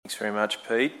very much,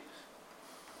 Pete.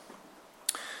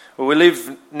 Well, we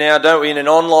live now, don't we, in an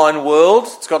online world.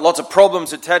 It's got lots of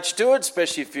problems attached to it,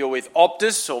 especially if you're with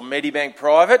Optus or Medibank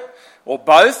Private, or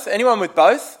both. Anyone with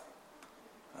both?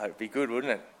 That would be good,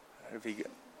 wouldn't it? That would be good.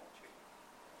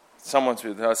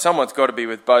 Someone's got to be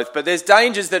with both. But there's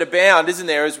dangers that abound, isn't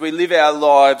there, as we live our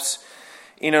lives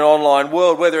in an online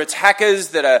world, whether it's hackers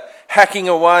that are hacking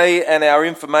away at our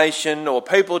information, or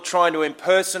people trying to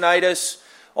impersonate us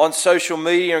on social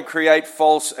media and create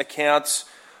false accounts,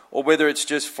 or whether it's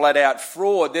just flat out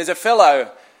fraud. There's a fellow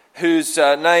whose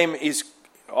name is,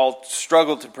 I'll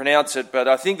struggle to pronounce it, but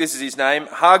I think this is his name,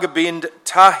 Hargobind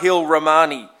Tahil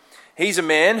Rahmani. He's a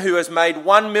man who has made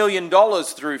 $1 million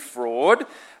through fraud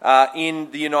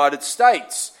in the United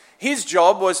States. His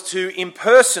job was to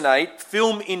impersonate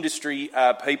film industry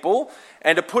people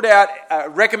and to put out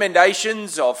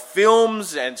recommendations of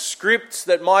films and scripts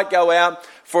that might go out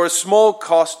for a small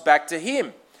cost back to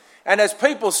him. And as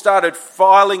people started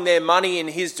filing their money in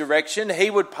his direction,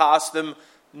 he would pass them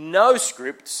no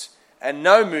scripts and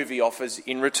no movie offers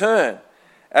in return.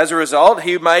 As a result,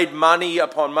 he made money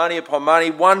upon money upon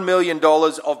money, $1 million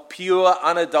of pure,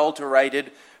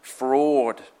 unadulterated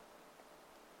fraud.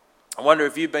 I wonder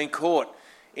if you've been caught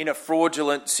in a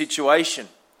fraudulent situation.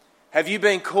 Have you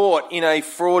been caught in a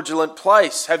fraudulent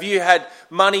place? Have you had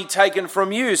money taken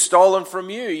from you, stolen from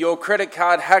you, your credit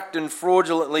card hacked and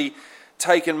fraudulently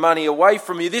taken money away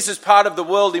from you? This is part of the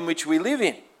world in which we live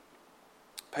in.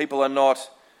 People are not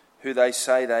who they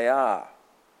say they are.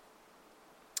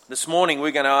 This morning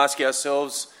we're going to ask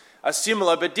ourselves a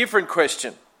similar but different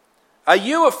question. Are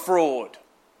you a fraud?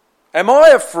 Am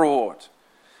I a fraud?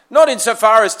 Not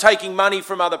insofar as taking money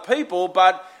from other people,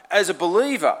 but as a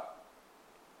believer.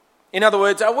 In other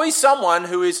words, are we someone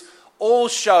who is all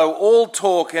show, all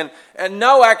talk, and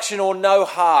no action or no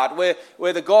heart,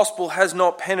 where the gospel has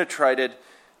not penetrated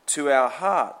to our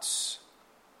hearts?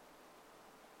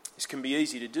 This can be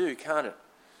easy to do, can't it?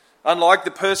 Unlike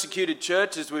the persecuted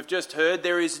church, as we've just heard,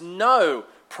 there is no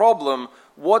problem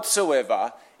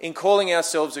whatsoever in calling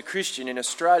ourselves a Christian in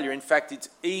Australia. In fact, it's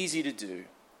easy to do.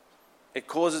 It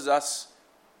causes us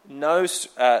no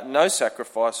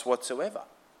sacrifice whatsoever.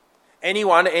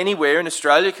 Anyone, anywhere in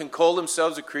Australia can call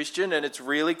themselves a Christian, and it's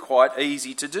really quite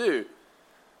easy to do.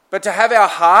 But to have our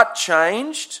heart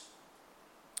changed,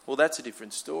 well, that's a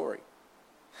different story.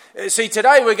 See,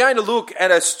 today we're going to look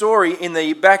at a story in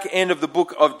the back end of the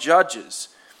book of Judges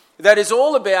that is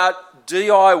all about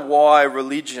DIY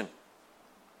religion,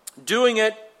 doing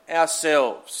it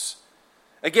ourselves.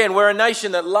 Again, we're a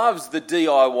nation that loves the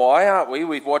DIY, aren't we?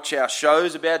 We watch our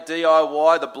shows about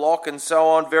DIY, The Block and so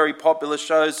on, very popular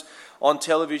shows on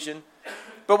television.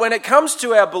 But when it comes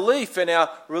to our belief and our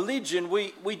religion,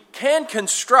 we can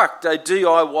construct a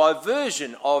DIY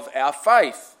version of our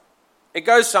faith. It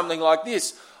goes something like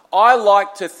this. I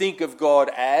like to think of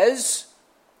God as,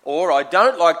 or I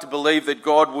don't like to believe that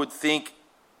God would think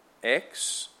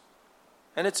X,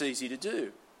 and it's easy to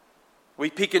do. We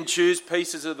pick and choose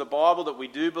pieces of the Bible that we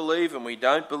do believe and we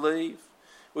don't believe.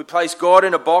 We place God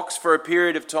in a box for a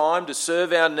period of time to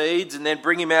serve our needs and then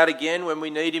bring him out again when we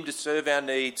need him to serve our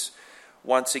needs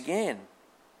once again.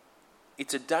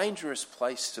 It's a dangerous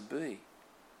place to be.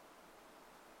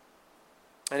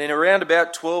 And in around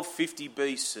about 1250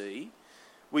 BC,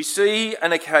 we see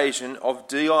an occasion of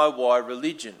DIY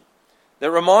religion that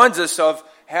reminds us of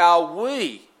how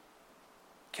we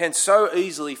can so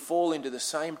easily fall into the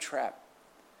same trap.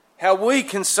 How we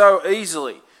can so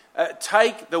easily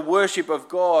take the worship of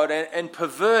God and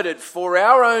pervert it for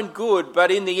our own good, but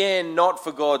in the end, not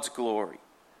for God's glory.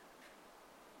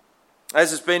 As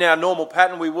has been our normal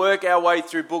pattern, we work our way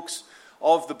through books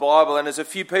of the Bible, and as a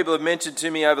few people have mentioned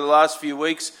to me over the last few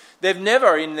weeks, they've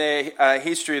never in their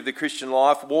history of the Christian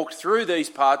life walked through these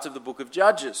parts of the book of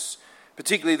Judges,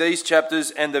 particularly these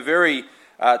chapters and the very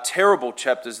terrible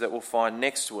chapters that we'll find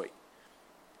next week.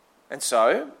 And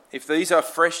so, if these are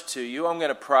fresh to you, I'm going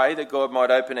to pray that God might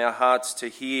open our hearts to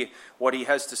hear what he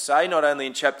has to say, not only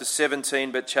in chapter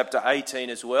 17, but chapter 18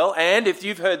 as well. And if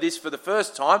you've heard this for the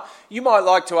first time, you might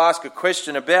like to ask a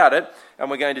question about it, and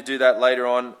we're going to do that later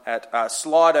on at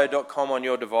slido.com on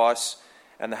your device.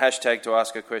 And the hashtag to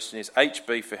ask a question is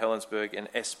HB for Helensburgh and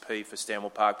SP for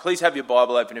Stanwell Park. Please have your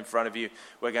Bible open in front of you.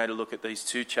 We're going to look at these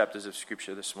two chapters of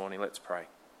Scripture this morning. Let's pray.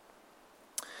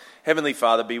 Heavenly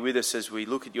Father, be with us as we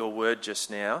look at your word just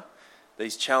now,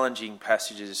 these challenging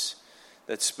passages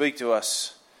that speak to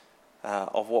us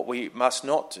of what we must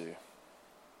not do.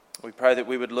 We pray that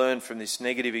we would learn from this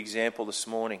negative example this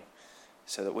morning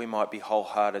so that we might be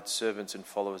wholehearted servants and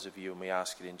followers of you, and we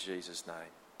ask it in Jesus'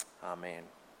 name. Amen.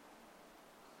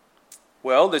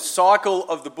 Well, the cycle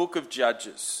of the book of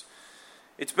Judges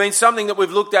It's been something that we've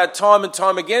looked at time and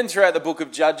time again throughout the book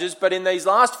of Judges, but in these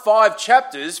last 5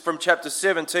 chapters, from chapter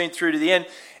 17 through to the end,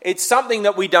 it's something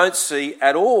that we don't see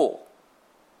at all.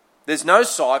 There's no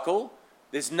cycle,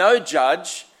 there's no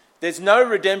judge, there's no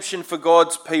redemption for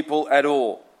God's people at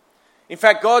all. In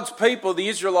fact, God's people, the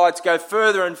Israelites, go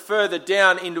further and further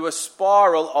down into a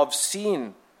spiral of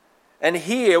sin. And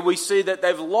here we see that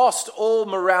they've lost all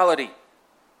morality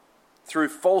through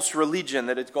false religion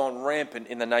that has gone rampant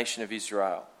in the nation of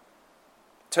Israel.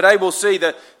 Today we'll see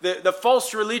that the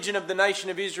false religion of the nation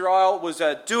of Israel was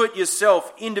a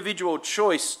do-it-yourself, individual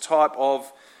choice type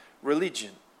of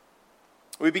religion.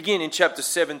 We begin in chapter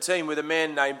 17 with a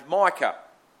man named Micah.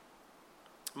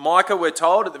 Micah, we're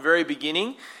told at the very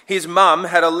beginning, his mum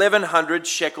had 1,100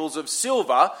 shekels of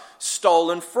silver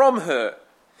stolen from her.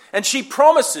 And she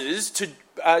promises to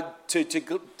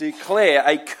declare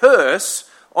a curse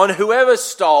on whoever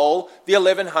stole the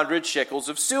 1,100 shekels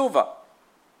of silver.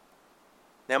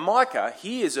 Now Micah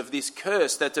hears of this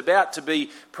curse that's about to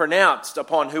be pronounced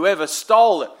upon whoever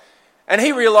stole it. And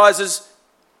he realises,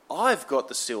 I've got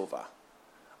the silver.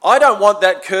 I don't want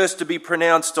that curse to be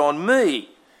pronounced on me.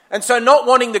 And so not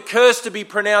wanting the curse to be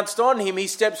pronounced on him, he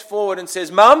steps forward and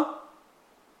says, Mum,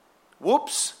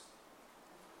 whoops,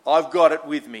 I've got it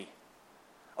with me.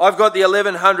 I've got the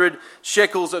 1,100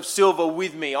 shekels of silver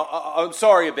with me. I'm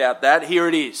sorry about that. Here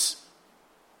it is.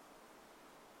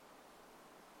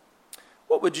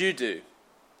 What would you do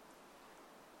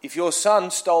if your son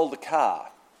stole the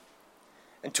car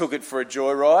and took it for a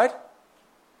joyride?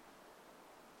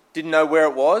 Didn't know where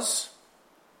it was?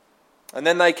 And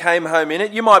then they came home in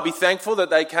it. You might be thankful that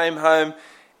they came home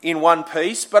in one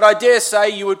piece, but I dare say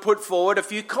you would put forward a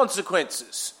few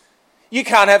consequences. You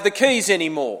can't have the keys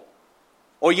anymore,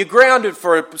 or you're grounded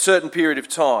for a certain period of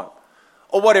time,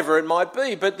 or whatever it might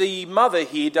be. But the mother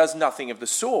here does nothing of the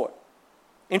sort.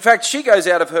 In fact, she goes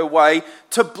out of her way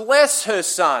to bless her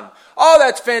son. Oh,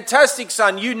 that's fantastic,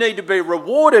 son. You need to be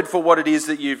rewarded for what it is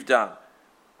that you've done.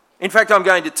 In fact, I'm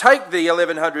going to take the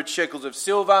 1,100 shekels of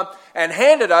silver and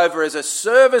hand it over as a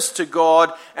service to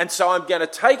God, and so I'm going to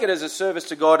take it as a service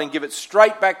to God and give it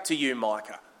straight back to you,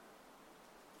 Micah.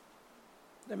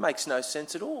 That makes no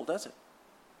sense at all, does it?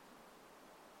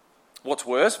 What's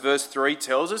worse, verse 3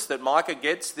 tells us that Micah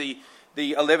gets the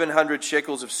 1,100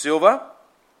 shekels of silver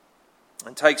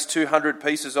and takes 200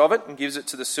 pieces of it and gives it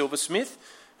to the silversmith,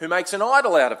 who makes an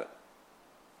idol out of it.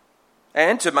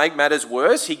 And to make matters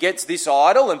worse, he gets this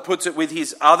idol and puts it with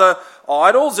his other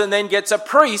idols and then gets a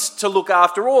priest to look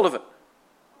after all of it.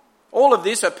 All of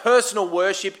this, a personal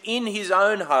worship in his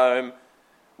own home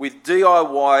with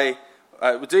DIY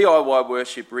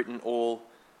worship written all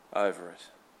over it.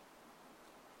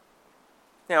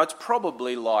 Now, it's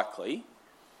probably likely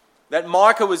that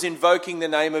Micah was invoking the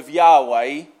name of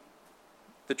Yahweh,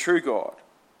 the true God.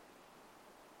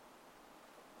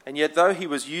 And yet, though he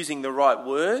was using the right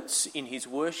words in his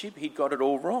worship, he'd got it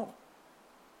all wrong.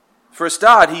 For a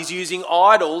start, he's using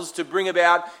idols to bring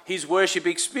about his worship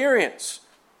experience.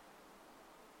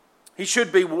 He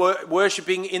should be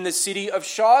worshipping in the city of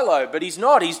Shiloh, but he's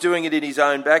not. He's doing it in his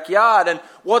own backyard. And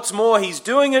what's more, he's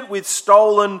doing it with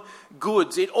stolen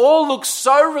goods. It all looks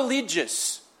so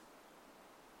religious,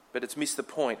 but it's missed the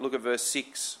point. Look at verse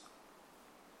 6.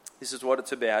 This is what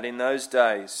it's about. In those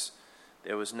days,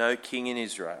 there was no king in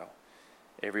Israel.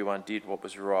 Everyone did what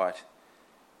was right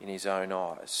in his own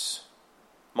eyes.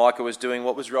 Micah was doing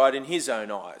what was right in his own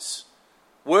eyes.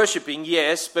 Worshipping,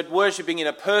 yes, but worshipping in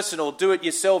a personal,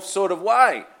 do-it-yourself sort of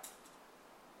way.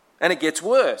 And it gets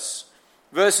worse.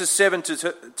 Verses 7 to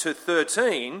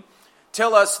 13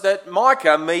 tell us that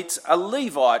Micah meets a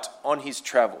Levite on his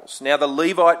travels. Now, the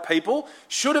Levite people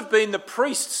should have been the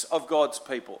priests of God's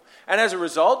people. And as a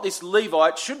result, this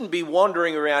Levite shouldn't be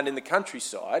wandering around in the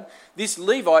countryside. This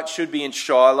Levite should be in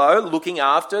Shiloh looking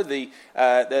after the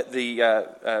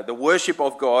worship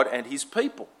of God and his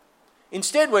people.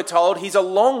 Instead, we're told he's a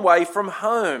long way from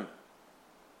home.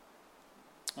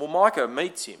 Well, Micah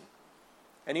meets him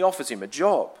and he offers him a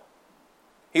job.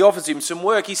 He offers him some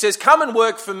work. He says, come and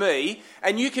work for me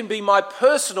and you can be my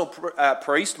personal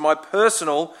priest, my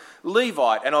personal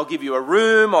Levite. And I'll give you a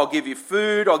room, I'll give you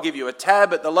food, I'll give you a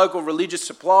tab at the local religious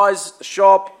supplies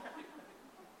shop.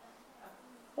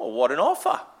 Well, what an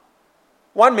offer.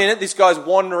 One minute this guy's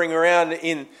wandering around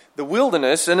in the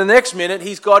wilderness and the next minute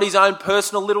he's got his own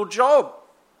personal little job.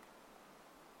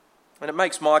 And it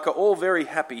makes Micah all very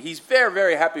happy. He's very,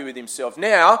 very happy with himself.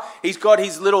 Now he's got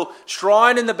his little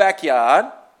shrine in the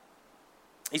backyard.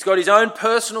 He's got his own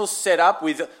personal setup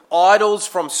with idols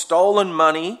from stolen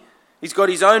money. He's got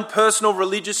his own personal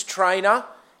religious trainer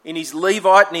in his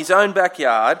Levite in his own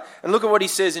backyard. And look at what he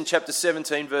says in chapter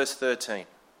 17, verse 13.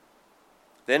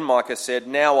 Then Micah said,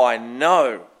 "Now I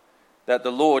know that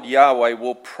the Lord Yahweh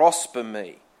will prosper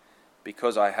me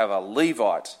because I have a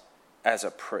Levite as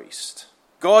a priest."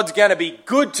 God's going to be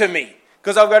good to me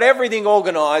because I've got everything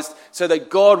organised so that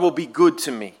God will be good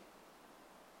to me.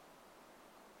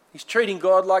 He's treating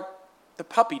God like the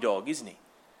puppy dog, isn't he?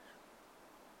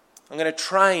 I'm going to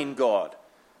train God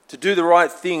to do the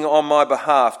right thing on my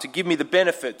behalf, to give me the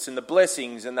benefits and the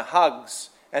blessings and the hugs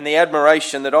and the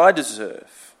admiration that I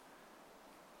deserve.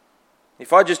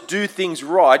 If I just do things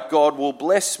right, God will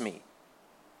bless me.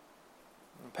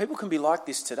 And people can be like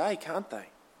this today, can't they?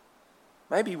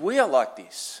 Maybe we are like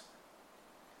this.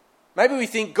 Maybe we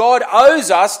think God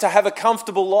owes us to have a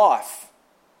comfortable life.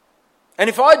 And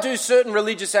if I do certain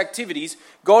religious activities,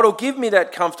 God will give me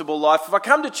that comfortable life. If I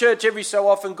come to church every so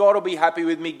often, God will be happy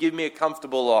with me, give me a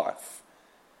comfortable life.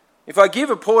 If I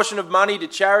give a portion of money to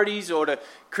charities or to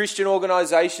Christian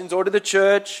organisations or to the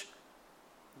church,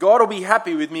 God will be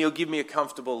happy with me or give me a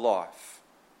comfortable life.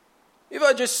 If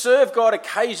I just serve God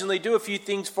occasionally, do a few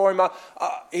things for him,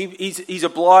 he's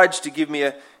obliged to give me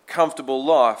a comfortable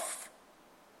life.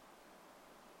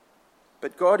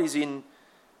 But God is in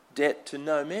debt to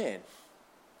no man.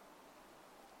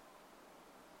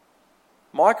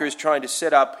 Micah is trying to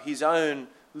set up his own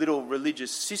little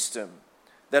religious system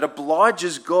that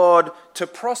obliges God to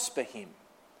prosper him.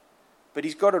 But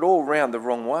he's got it all round the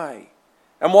wrong way.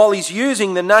 And while he's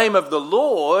using the name of the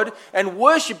Lord and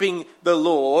worshipping the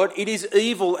Lord, it is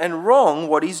evil and wrong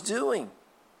what he's doing.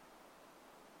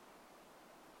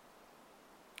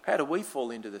 How do we fall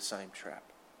into the same trap?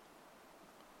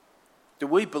 Do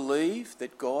we believe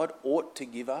that God ought to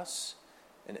give us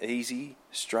an easy,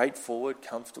 straightforward,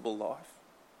 comfortable life?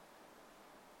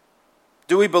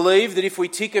 Do we believe that if we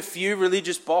tick a few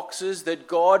religious boxes that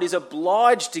God is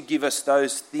obliged to give us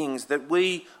those things that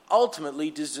we ultimately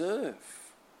deserve?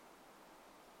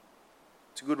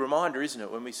 It's a good reminder, isn't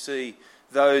it, when we see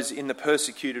those in the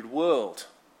persecuted world.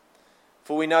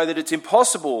 For we know that it's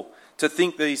impossible to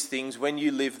think these things when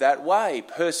you live that way,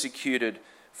 persecuted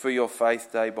for your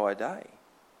faith day by day.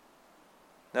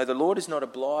 No, the Lord is not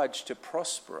obliged to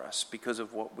prosper us because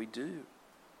of what we do.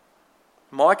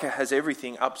 Micah has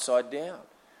everything upside down.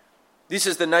 This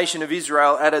is the nation of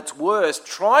Israel at its worst,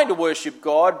 trying to worship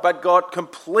God, but got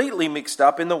completely mixed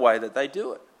up in the way that they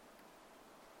do it.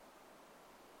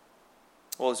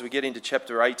 Well, as we get into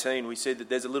chapter 18, we see that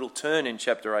there's a little turn in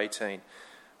chapter 18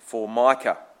 for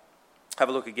Micah. Have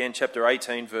a look again, chapter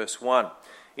 18, verse 1.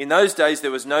 In those days there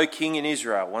was no king in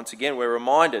Israel. Once again, we're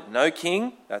reminded, no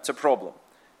king, that's a problem.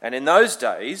 And in those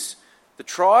days, the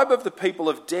tribe of the people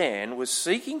of Dan was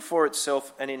seeking for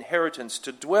itself an inheritance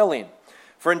to dwell in.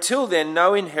 For until then,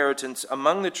 no inheritance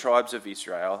among the tribes of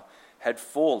Israel had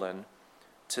fallen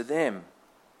to them.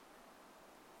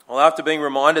 Well, after being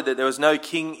reminded that there was no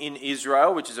king in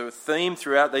Israel, which is a theme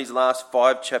throughout these last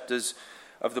 5 chapters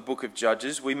of the book of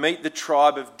Judges, we meet the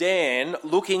tribe of Dan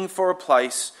looking for a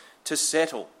place to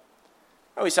settle.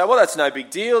 And we say, well, that's no big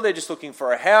deal. They're just looking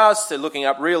for a house. They're looking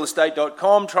up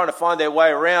realestate.com, trying to find their way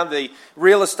around the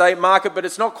real estate market, but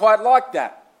it's not quite like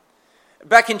that.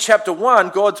 Back in chapter 1,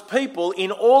 God's people in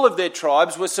all of their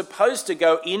tribes were supposed to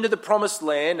go into the promised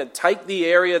land and take the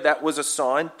area that was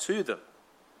assigned to them.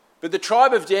 But the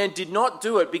tribe of Dan did not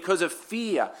do it because of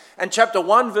fear. And chapter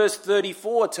 1 verse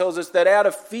 34 tells us that out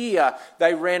of fear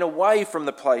they ran away from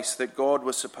the place that God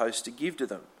was supposed to give to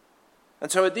them.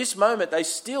 And so at this moment they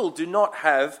still do not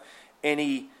have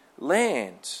any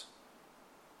land.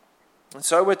 And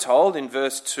so we're told in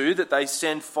verse 2 that they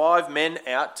send 5 men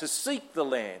out to seek the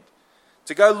land,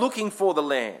 to go looking for the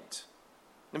land.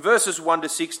 And verses 1 to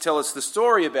 6 tell us the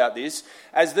story about this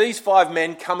as these 5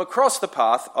 men come across the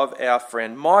path of our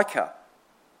friend Micah.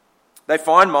 They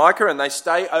find Micah and they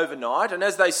stay overnight, and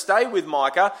as they stay with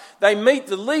Micah, they meet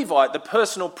the Levite, the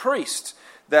personal priest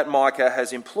that Micah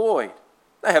has employed.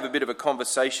 They have a bit of a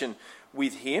conversation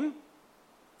with him,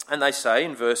 and they say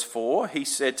in verse 4, he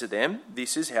said to them,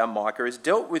 "This is how Micah has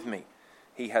dealt with me.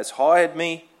 He has hired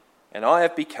me, and I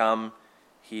have become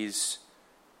his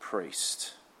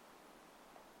priest."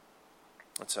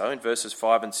 And so in verses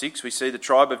 5 and 6, we see the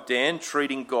tribe of Dan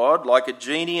treating God like a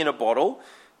genie in a bottle,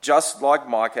 just like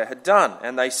Micah had done.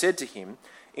 And they said to him,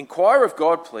 "Inquire of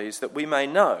God, please, that we may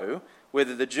know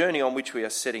whether the journey on which we are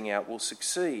setting out will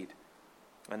succeed."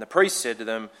 And the priest said to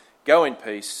them, "Go in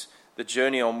peace. The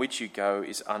journey on which you go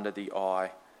is under the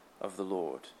eye of the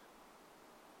Lord."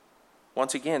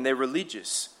 Once again, they're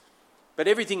religious, but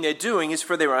everything they're doing is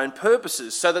for their own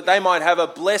purposes, so that they might have a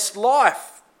blessed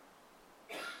life.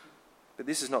 But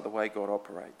this is not the way God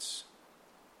operates.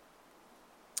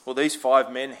 Well, these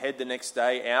 5 men head the next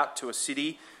day out to a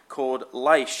city called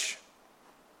Laish.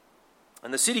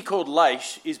 And the city called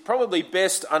Laish is probably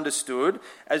best understood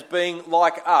as being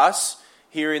like us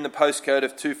here in the postcode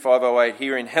of 2508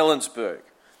 here in Helensburgh.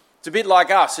 It's a bit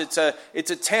like us. It's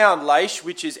a town, Laish,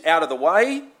 which is out of the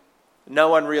way. No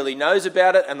one really knows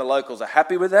about it, and the locals are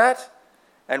happy with that.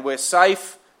 And we're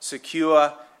safe,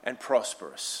 secure, and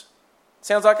prosperous.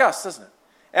 Sounds like us, doesn't it?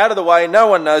 Out of the way, no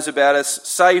one knows about us,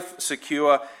 safe,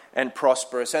 secure, and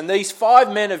prosperous. And these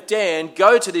 5 men of Dan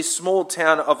go to this small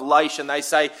town of Laish and they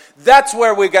say, that's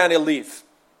where we're going to live.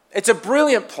 It's a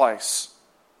brilliant place.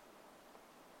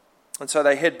 And so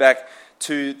they head back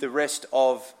to the rest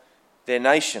of their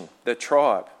nation, their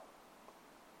tribe.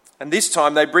 And this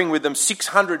time they bring with them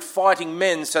 600 fighting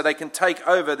men so they can take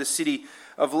over the city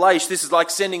of Laish. This is like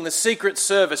sending the Secret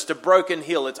Service to Broken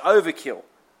Hill. It's overkill.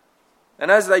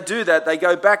 And as they do that, they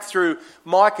go back through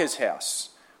Micah's house.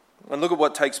 And look at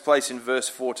what takes place in verse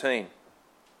 14.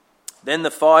 Then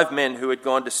the 5 men who had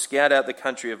gone to scout out the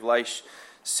country of Laish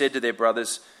said to their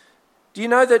brothers, do you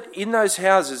know that in those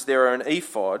houses there are an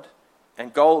ephod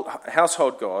and gold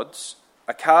household gods,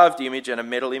 a carved image and a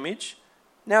metal image?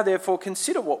 Now therefore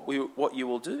consider what you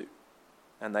will do.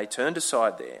 And they turned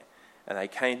aside there, and they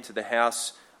came to the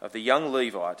house of the young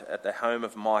Levite at the home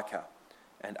of Micah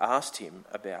and asked him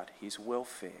about his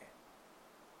welfare.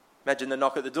 Imagine the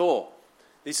knock at the door.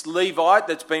 This Levite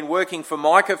that's been working for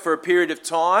Micah for a period of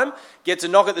time gets a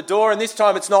knock at the door, and this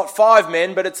time it's not 5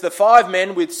 men, but it's the 5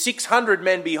 men with 600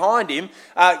 men behind him,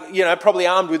 probably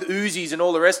armed with Uzis and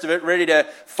all the rest of it, ready to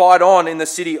fight on in the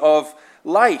city of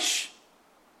Laish.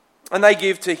 And they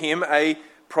give to him a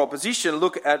proposition.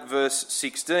 Look at verse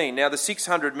 16. Now the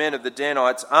 600 men of the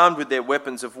Danites, armed with their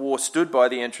weapons of war, stood by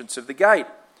the entrance of the gate.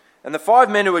 And the 5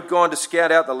 men who had gone to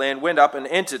scout out the land went up and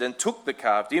entered and took the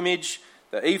carved image,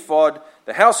 the ephod,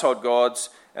 the household gods,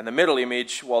 and the metal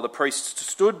image, while the priests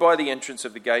stood by the entrance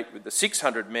of the gate with the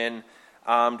 600 men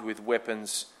armed with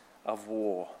weapons of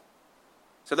war.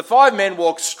 So the 5 men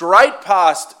walked straight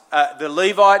past the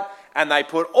Levite, and they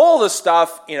put all the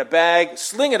stuff in a bag,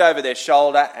 sling it over their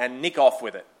shoulder, and nick off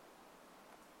with it.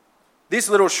 This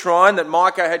little shrine that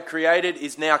Micah had created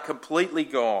is now completely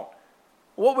gone.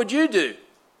 What would you do?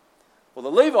 Well, the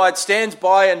Levite stands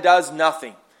by and does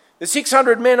nothing. The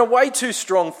 600 men are way too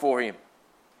strong for him.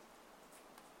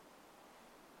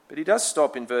 But he does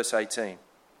stop in verse 18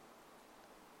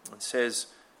 and says,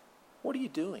 what are you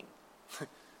doing?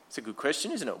 It's a good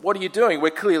question, isn't it? What are you doing? We're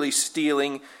clearly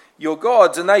stealing your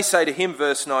gods. And they say to him,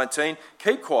 verse 19,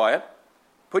 keep quiet,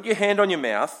 put your hand on your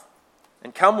mouth,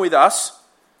 and come with us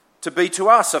to be to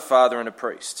us a father and a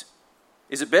priest.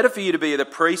 Is it better for you to be the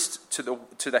priest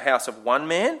to the house of one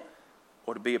man,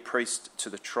 or to be a priest to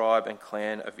the tribe and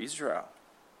clan of Israel?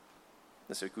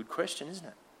 That's a good question, isn't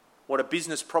it? What a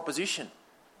business proposition. Do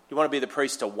you want to be the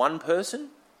priest to one person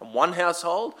and one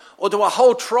household, or to a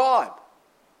whole tribe?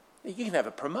 You can have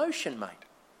a promotion, mate.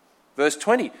 Verse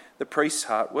 20, the priest's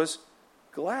heart was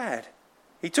glad.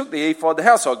 He took the ephod, the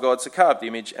household gods, the carved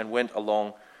image, and went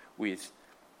along with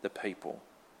the people.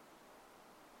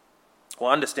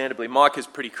 Well, understandably, Micah's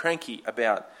pretty cranky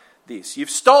about this. You've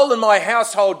stolen my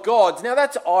household gods. Now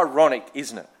that's ironic,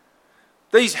 isn't it?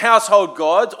 These household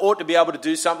gods ought to be able to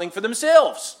do something for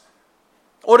themselves,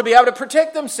 or to be able to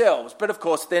protect themselves. But of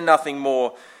course, they're nothing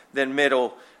more than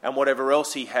metal and whatever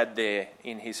else he had there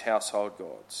in his household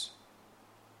gods.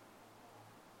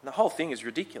 And the whole thing is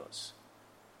ridiculous.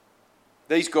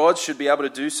 These gods should be able to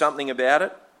do something about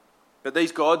it, but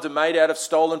these gods are made out of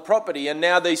stolen property, and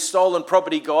now these stolen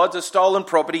property gods are stolen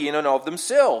property in and of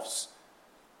themselves.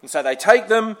 And so they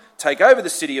take over the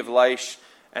city of Laish,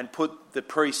 and put the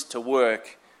priest to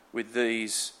work with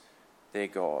these, their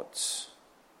gods.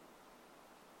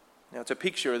 Now it's a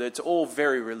picture that's all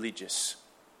very religious.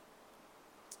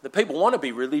 The people want to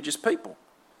be religious people.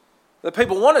 The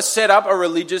people want to set up a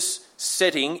religious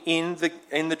setting in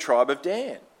the tribe of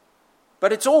Dan.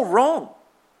 But it's all wrong.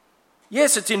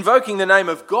 Yes, it's invoking the name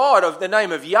of God, of the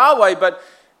name of Yahweh, but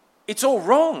it's all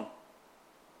wrong.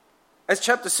 As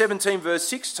chapter 17 verse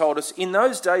 6 told us, in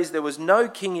those days there was no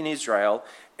king in Israel.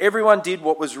 Everyone did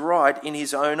what was right in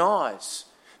his own eyes.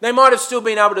 They might have still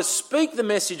been able to speak the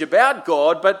message about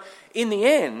God, but in the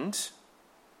end,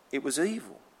 it was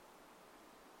evil.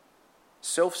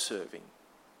 Self-serving.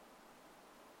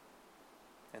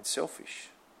 And selfish.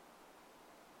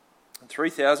 And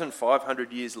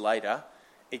 3,500 years later,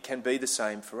 it can be the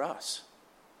same for us.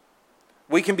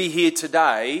 We can be here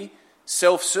today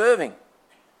self-serving.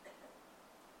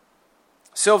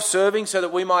 Self-serving so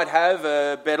that we might have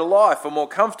a better life, a more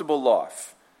comfortable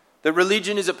life. That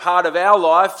religion is a part of our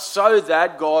life so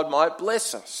that God might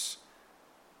bless us.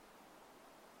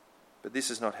 But this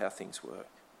is not how things work.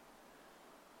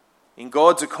 in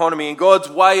God's economy, in God's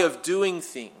way of doing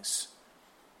things.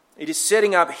 It is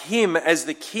setting up him as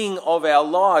the king of our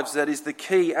lives that is the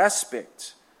key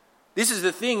aspect. This is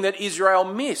the thing that Israel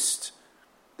missed.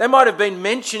 They might have been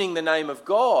mentioning the name of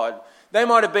God. They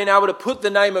might have been able to put the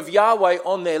name of Yahweh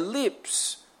on their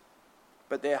lips,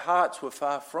 but their hearts were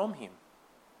far from him.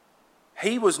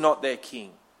 He was not their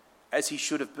king, as he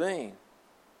should have been.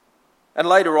 And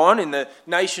later on in the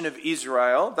nation of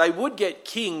Israel, they would get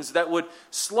kings that would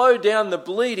slow down the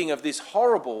bleeding of this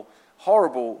horrible,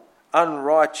 horrible,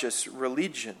 unrighteous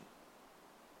religion.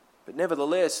 But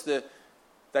nevertheless,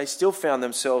 they still found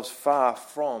themselves far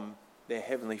from their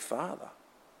Heavenly Father.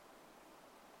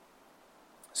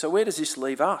 So where does this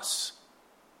leave us?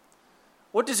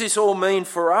 What does this all mean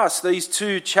for us? These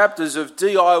 2 chapters of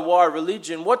DIY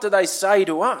religion, what do they say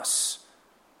to us?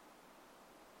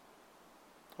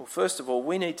 Well, first of all,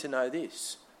 we need to know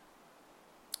this.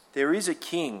 There is a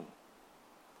king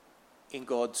in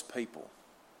God's people.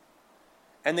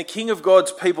 And the king of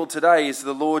God's people today is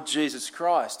the Lord Jesus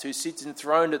Christ, who sits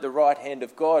enthroned at the right hand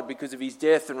of God because of his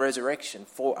death and resurrection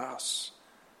for us.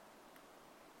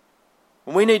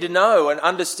 And we need to know and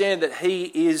understand that he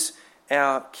is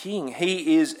our king.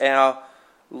 He is our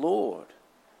Lord.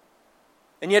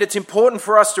 And yet it's important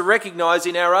for us to recognise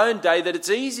in our own day that it's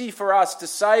easy for us to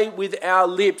say with our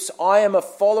lips, I am a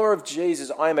follower of Jesus,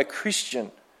 I am a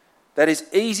Christian. That is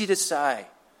easy to say.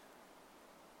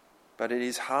 But it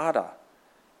is harder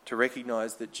to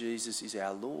recognise that Jesus is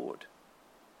our Lord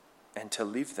and to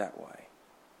live that way.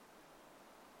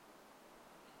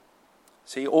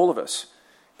 See, all of us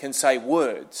can say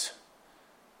words.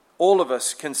 All of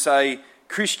us can say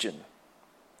Christian.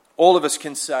 All of us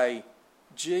can say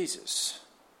Jesus.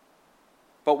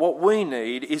 But what we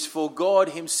need is for God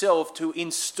himself to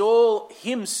install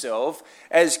himself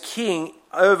as king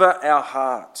over our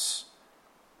hearts.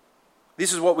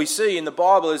 This is what we see in the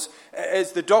Bible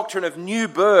as the doctrine of new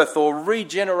birth or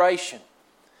regeneration.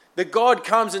 That God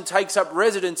comes and takes up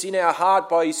residence in our heart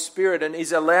by his Spirit and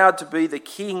is allowed to be the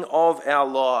king of our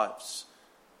lives.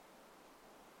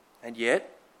 And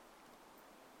yet,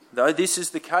 though this is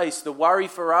the case, the worry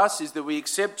for us is that we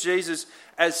accept Jesus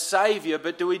as Saviour,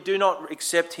 but we do not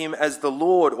accept him as the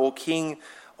Lord or King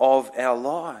of our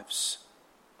lives.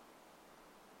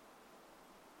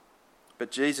 But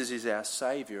Jesus is our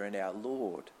Saviour and our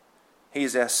Lord. He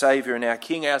is our Saviour and our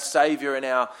King, our Saviour and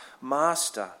our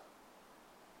Master.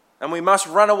 And we must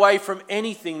run away from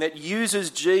anything that uses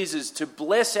Jesus to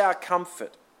bless our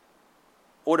comfort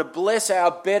or to bless our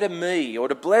better me or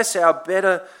to bless our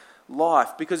better life.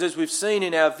 Because as we've seen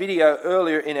in our video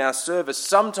earlier in our service,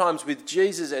 sometimes with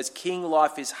Jesus as King,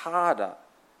 life is harder.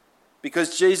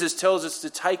 Because Jesus tells us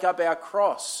to take up our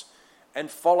cross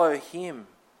and follow him.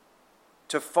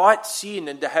 To fight sin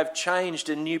and to have changed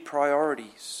and new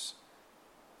priorities.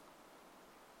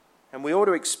 And we ought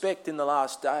to expect in the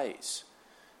last days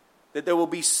that there will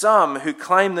be some who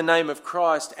claim the name of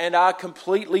Christ and are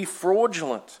completely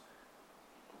fraudulent.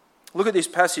 Look at this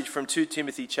passage from 2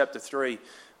 Timothy chapter 3,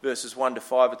 verses 1 to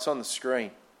 5. It's on the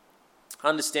screen.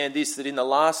 Understand this, that in the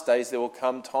last days there will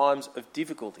come times of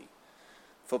difficulty.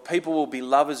 For people will be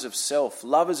lovers of self,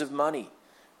 lovers of money,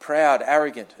 proud,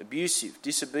 arrogant, abusive,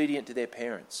 disobedient to their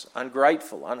parents,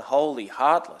 ungrateful, unholy,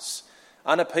 heartless,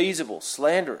 unappeasable,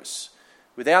 slanderous,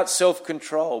 without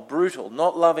self-control, brutal,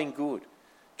 not loving good,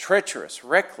 treacherous,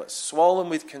 reckless, swollen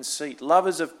with conceit,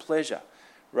 lovers of pleasure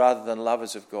rather than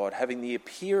lovers of God, having the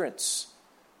appearance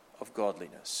of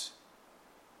godliness,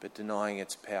 but denying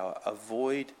its power.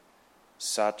 Avoid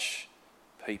such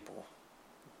people.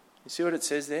 You see what it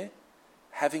says there?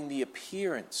 Having the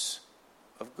appearance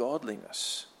of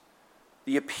godliness.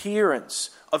 The appearance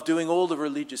of doing all the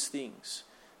religious things.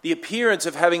 The appearance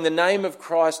of having the name of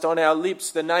Christ on our lips,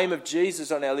 the name of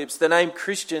Jesus on our lips, the name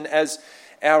Christian as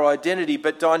our identity,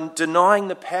 but denying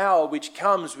the power which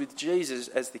comes with Jesus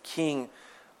as the King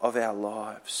of our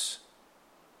lives.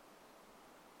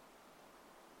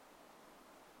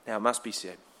 Now it must be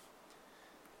said,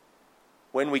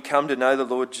 when we come to know the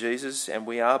Lord Jesus and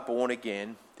we are born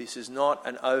again, this is not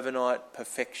an overnight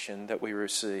perfection that we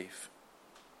receive.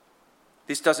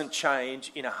 This doesn't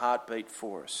change in a heartbeat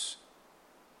for us.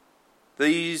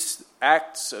 These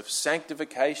acts of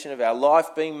sanctification, of our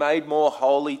life being made more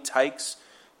holy, takes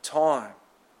time.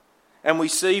 And we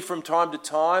see from time to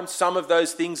time some of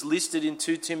those things listed in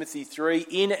 2 Timothy 3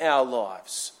 in our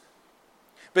lives.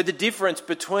 But the difference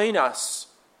between us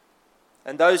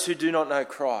and those who do not know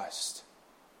Christ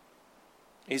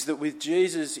is that with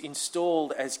Jesus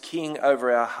installed as King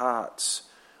over our hearts,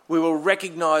 we will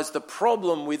recognise the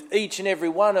problem with each and every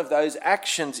one of those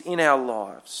actions in our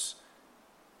lives.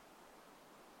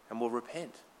 And we'll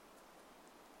repent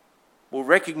We'll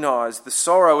recognise the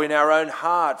sorrow in our own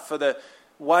heart for the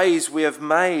ways we have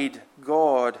made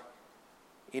God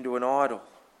into an idol,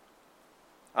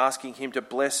 asking him to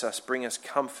bless us, bring us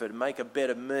comfort, make a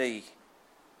better me,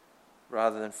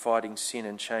 rather than fighting sin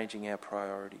and changing our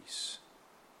priorities.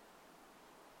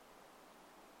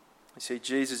 You see,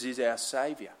 Jesus is our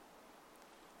Saviour,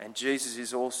 and Jesus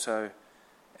is also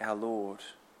our Lord.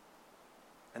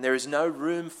 And there is no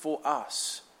room for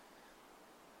us,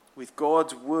 with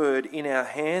God's word in our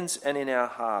hands and in our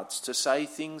hearts, to say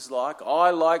things like, I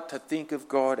like to think of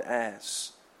God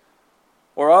as,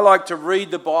 or I like to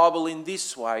read the Bible in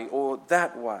this way or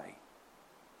that way.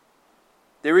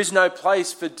 There is no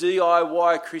place for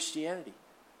DIY Christianity.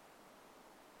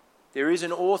 There is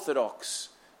an orthodox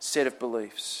set of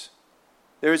beliefs.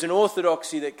 There is an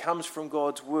orthodoxy that comes from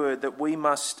God's word that we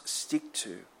must stick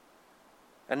to,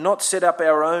 and not set up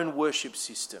our own worship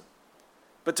system,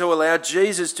 but to allow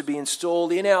Jesus to be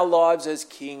installed in our lives as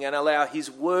King and allow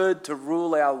his word to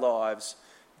rule our lives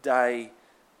day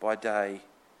by day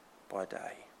by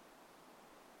day.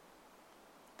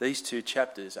 These two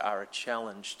chapters are a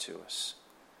challenge to us.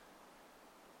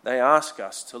 They ask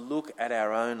us to look at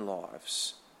our own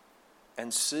lives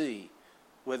and see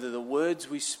whether the words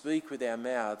we speak with our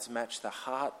mouths match the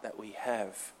heart that we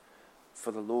have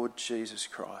for the Lord Jesus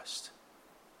Christ.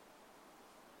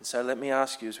 And so let me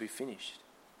ask you as we finish,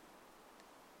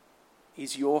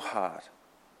 is your heart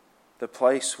the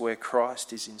place where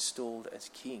Christ is installed as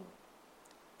King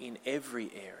in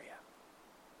every area?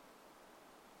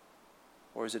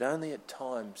 Or is it only at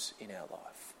times in our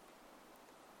life?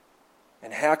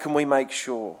 And how can we make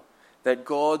sure that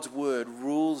God's word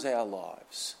rules our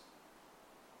lives,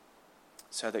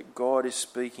 so that God is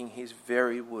speaking his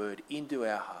very word into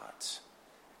our hearts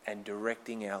and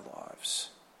directing our lives?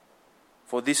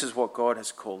 For this is what God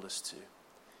has called us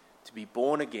to be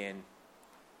born again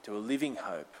to a living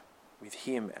hope with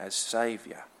him as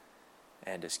Saviour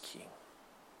and as King.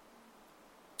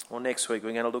 Well, next week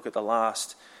we're going to look at the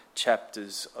last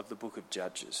chapters of the book of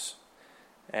Judges.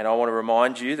 And I want to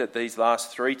remind you that these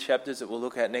last 3 chapters that we'll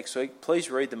look at next week, please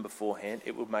read them beforehand.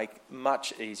 It will make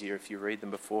much easier if you read them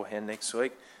beforehand next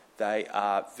week. They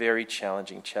are very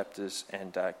challenging chapters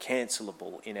and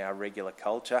cancelable in our regular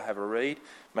culture. Have a read.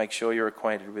 Make sure you're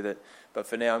acquainted with it. But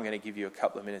for now, I'm going to give you a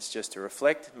couple of minutes just to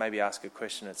reflect, maybe ask a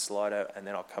question at Slido, and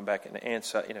then I'll come back and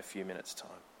answer in a few minutes'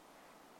 time.